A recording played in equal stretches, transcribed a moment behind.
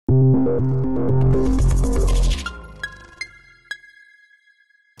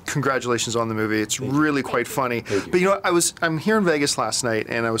Congratulations on the movie. It's really quite funny. But you know, I'm here in Vegas last night,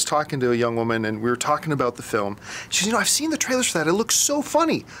 and I was talking to a young woman, and we were talking about the film. She said, you know, I've seen the trailers for that. It looks so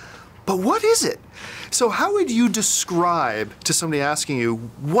funny. But what is it? So how would you describe to somebody asking you,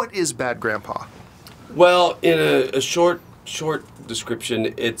 what is Bad Grandpa? Well, in a short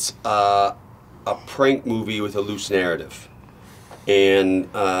description, it's a prank movie with a loose narrative. And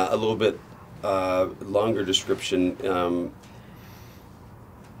a little bit longer description,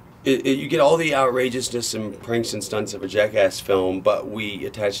 you get all the outrageousness and pranks and stunts of a Jackass film, but we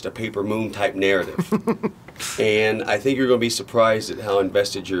attached a Paper Moon type narrative. And I think you're going to be surprised at how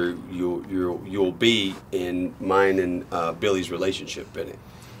invested you'll be in mine and Billy's relationship in it.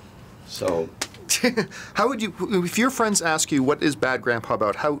 So, how would you, if your friends ask you what is Bad Grandpa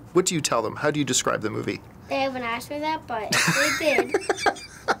about, what do you tell them? How do you describe the movie? They haven't asked me that, but if they did,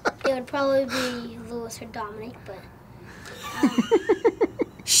 it would probably be Louis or Dominic, but...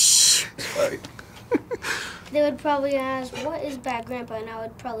 Sorry. They would probably ask, what is Bad Grandpa? And I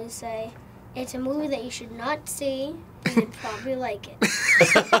would probably say, it's a movie that you should not see, and you'd probably like it.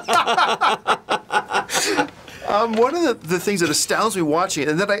 One of the things that astounds me watching it,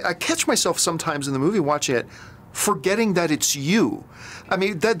 and that I catch myself sometimes in the movie watching it, forgetting that it's you. I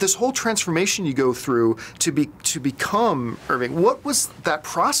mean, this whole transformation you go through to become Irving, what was that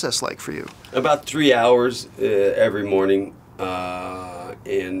process like for you? About 3 hours every morning,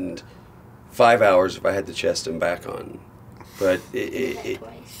 and 5 hours if I had the chest and back on. But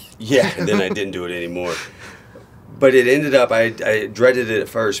yeah, and then I didn't do it anymore. But it ended up, I dreaded it at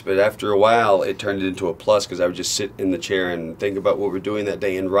first, but after a while it turned into a plus because I would just sit in the chair and think about what we're doing that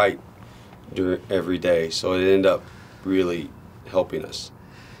day and write every day. So it ended up really helping us.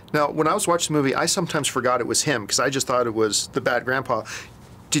 Now, when I was watching the movie, I sometimes forgot it was him because I just thought it was the Bad Grandpa.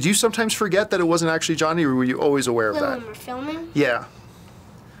 Did you sometimes forget that it wasn't actually Johnny, or were you always aware of that? When we're filming? Yeah.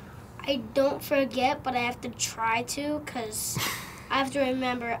 I don't forget, but I have to try to, because I have to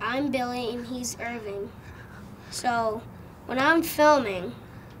remember I'm Billy and he's Irving. So when I'm filming,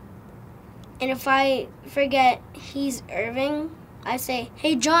 and if I forget he's Irving, I say,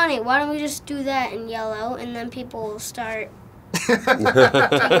 hey Johnny, why don't we just do that in yellow, and then people will start taking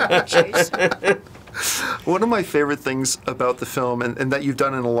pictures. One of my favorite things about the film, and that you've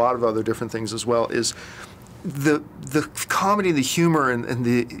done in a lot of other different things as well, is the comedy, the humor, and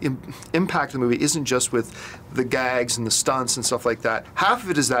the impact of the movie isn't just with the gags and the stunts and stuff like that. Half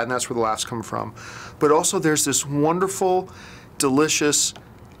of it is that, and that's where the laughs come from. But also there's this wonderful, delicious,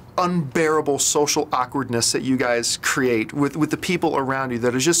 unbearable social awkwardness that you guys create with the people around you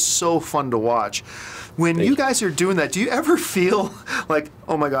that is just so fun to watch. When you guys are doing that, do you ever feel like,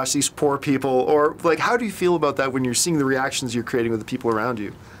 oh my gosh, these poor people? Or like, how do you feel about that when you're seeing the reactions you're creating with the people around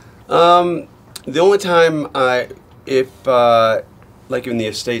you? The only time like in the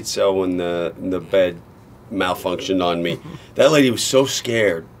estate cell when the bed malfunctioned on me, that lady was so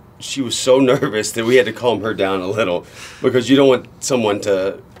scared. She was so nervous that we had to calm her down a little because you don't want someone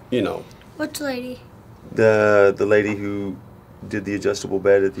to, you know. Which lady? The lady who did the adjustable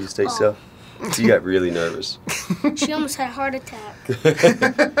bed at the estate cell. She got really nervous. She almost had a heart attack.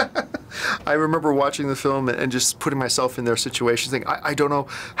 I remember watching the film and just putting myself in their situation, thinking, I don't know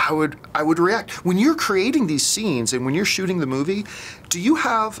how I would react. When you're creating these scenes and when you're shooting the movie, do you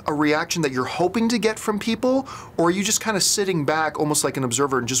have a reaction that you're hoping to get from people, or are you just kind of sitting back almost like an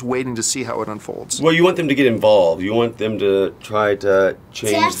observer and just waiting to see how it unfolds? Well, you want them to get involved. You want them to try to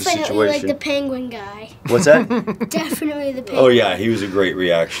change the situation. Definitely like the penguin guy. What's that? Definitely the penguin. Oh yeah, he was a great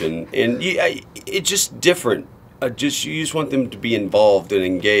reaction. And it's just different. You just want them to be involved and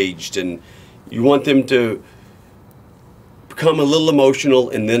engaged, and you want them to become a little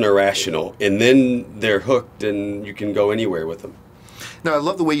emotional and then irrational, and then they're hooked and you can go anywhere with them. Now, I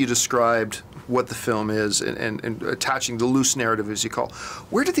love the way you described what the film is and attaching the loose narrative, as you call.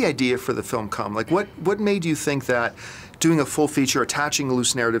 Where did the idea for the film come? Like, what made you think that doing a full feature, attaching a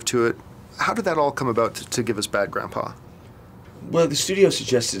loose narrative to it, how did that all come about to give us Bad Grandpa? Well, the studio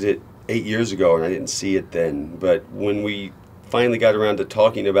suggested it 8 years ago, and I didn't see it then. But when we finally got around to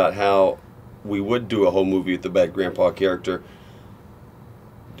talking about how we would do a whole movie with the Bad Grandpa character,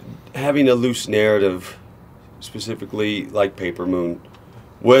 having a loose narrative, specifically like Paper Moon,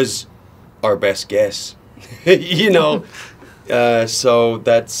 was our best guess. You know, so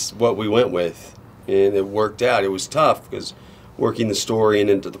that's what we went with, and it worked out. It was tough because working the story and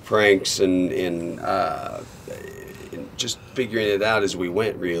into the pranks and just figuring it out as we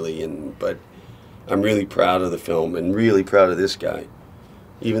went, really. But I'm really proud of the film and really proud of this guy,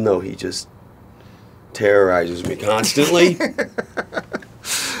 even though he just terrorizes me constantly.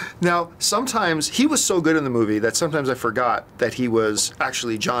 Now, sometimes he was so good in the movie that sometimes I forgot that he was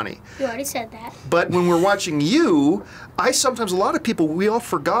actually Johnny. You already said that. But when we're watching you, a lot of people, we all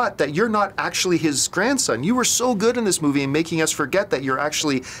forgot that you're not actually his grandson. You were so good in this movie and making us forget that you're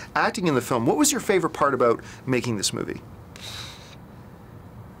actually acting in the film. What was your favorite part about making this movie?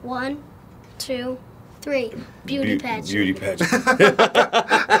 1, 2, 3. Beauty pageant. Beauty pageant.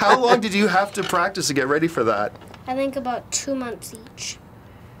 How long did you have to practice to get ready for that? I think about 2 months each.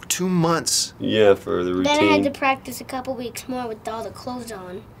 2 months. Yeah, for the routine. Then I had to practice a couple weeks more with all the clothes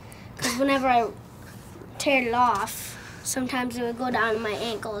on. Because whenever I tear it off, sometimes it would go down to my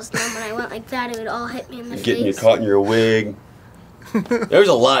ankles. And then when I went like that, it would all hit me in the face. Getting you caught in your wig. There's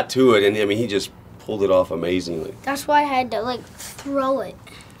a lot to it, and I mean, he just pulled it off amazingly. That's why I had to, like, throw it.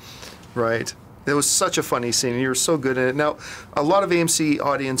 Right. It was such a funny scene, and you were so good in it. Now, a lot of AMC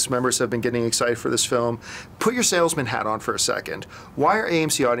audience members have been getting excited for this film. Put your salesman hat on for a second. Why are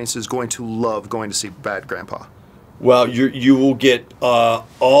AMC audiences going to love going to see Bad Grandpa? Well, you will get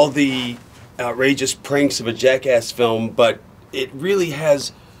all the outrageous pranks of a jackass film, but it really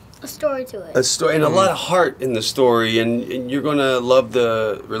has A story to it. a story and a lot of heart in the story, and you're going to love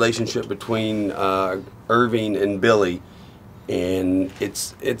the relationship between Irving and Billy. And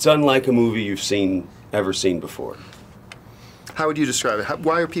it's unlike a movie you've ever seen before. How would you describe it?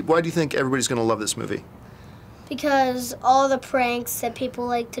 Why do you think everybody's going to love this movie? Because all the pranks that people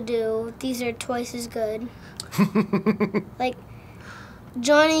like to do, these are twice as good. Like,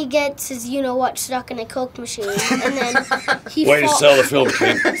 Johnny gets his you-know-what stuck in a Coke machine, and then he Way to sell the film,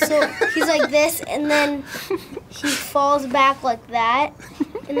 kid. So he's like this, and then he falls back like that,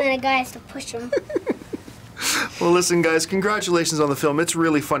 and then a guy has to push him. Well, listen, guys, congratulations on the film. It's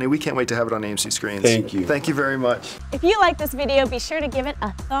really funny. We can't wait to have it on AMC screens. Thank you. Thank you very much. If you like this video, be sure to give it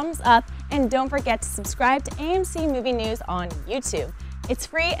a thumbs up and don't forget to subscribe to AMC Movie News on YouTube. It's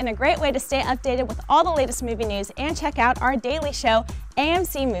free and a great way to stay updated with all the latest movie news and check out our daily show,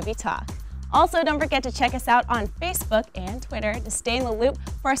 AMC Movie Talk. Also, don't forget to check us out on Facebook and Twitter to stay in the loop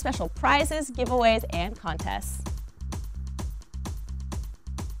for our special prizes, giveaways, and contests.